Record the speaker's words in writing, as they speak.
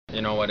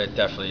you know what, it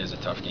definitely is a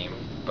tough game,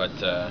 but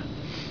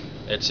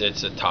it's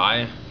a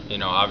tie. You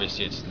know,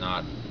 obviously it's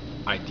not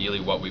ideally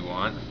what we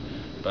want,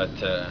 but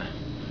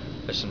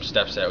there's some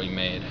steps that we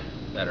made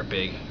that are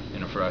big, you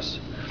know, for us,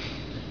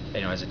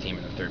 you know, as a team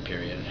in the third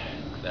period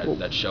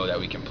that show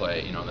that we can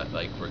play, you know, that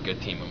like we're a good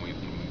team when we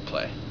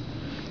play.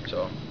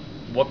 So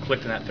what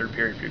clicked in that third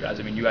period for you guys?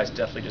 I mean, you guys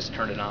definitely just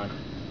turned it on.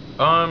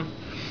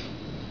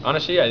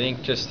 Honestly, I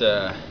think just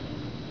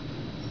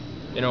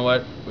you know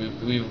what,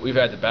 we've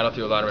had to battle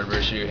through a lot of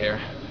adversity here.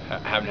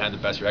 Haven't had the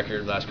best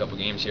record the last couple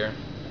games here,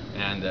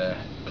 and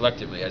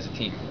collectively as a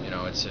team, you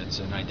know, it's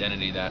an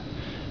identity that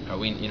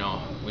we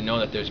know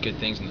that there's good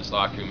things in this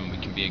locker room and we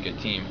can be a good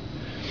team.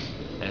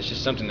 And it's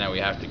just something that we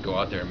have to go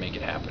out there and make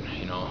it happen.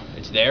 You know,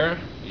 it's there.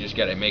 You just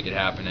got to make it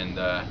happen. And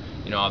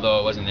you know, although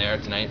it wasn't there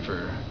tonight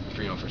for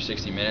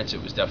 60 minutes,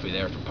 it was definitely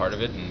there for part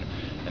of it,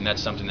 and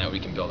that's something that we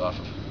can build off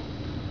of.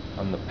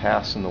 On the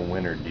pass in the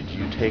winter, did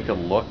you take a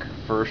look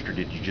first, or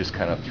did you just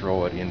kind of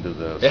throw it into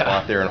the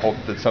spot there and hope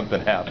that something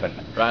happened?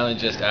 Rylan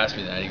just asked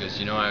me that. He goes,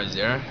 "You know, I was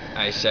there."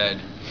 I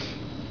said,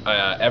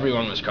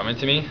 "Everyone was coming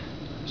to me."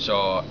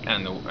 So,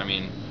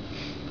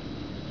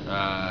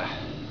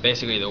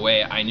 basically the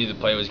way I knew the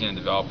play was going to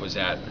develop was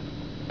that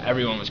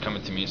everyone was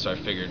coming to me, so I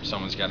figured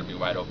someone's got to be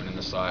wide open in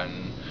the slot,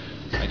 and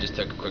I just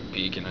took a quick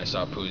peek and I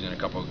saw Poos and a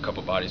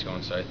couple bodies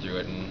going, so I threw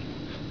it, and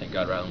thank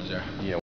God Rylan was there. Yeah.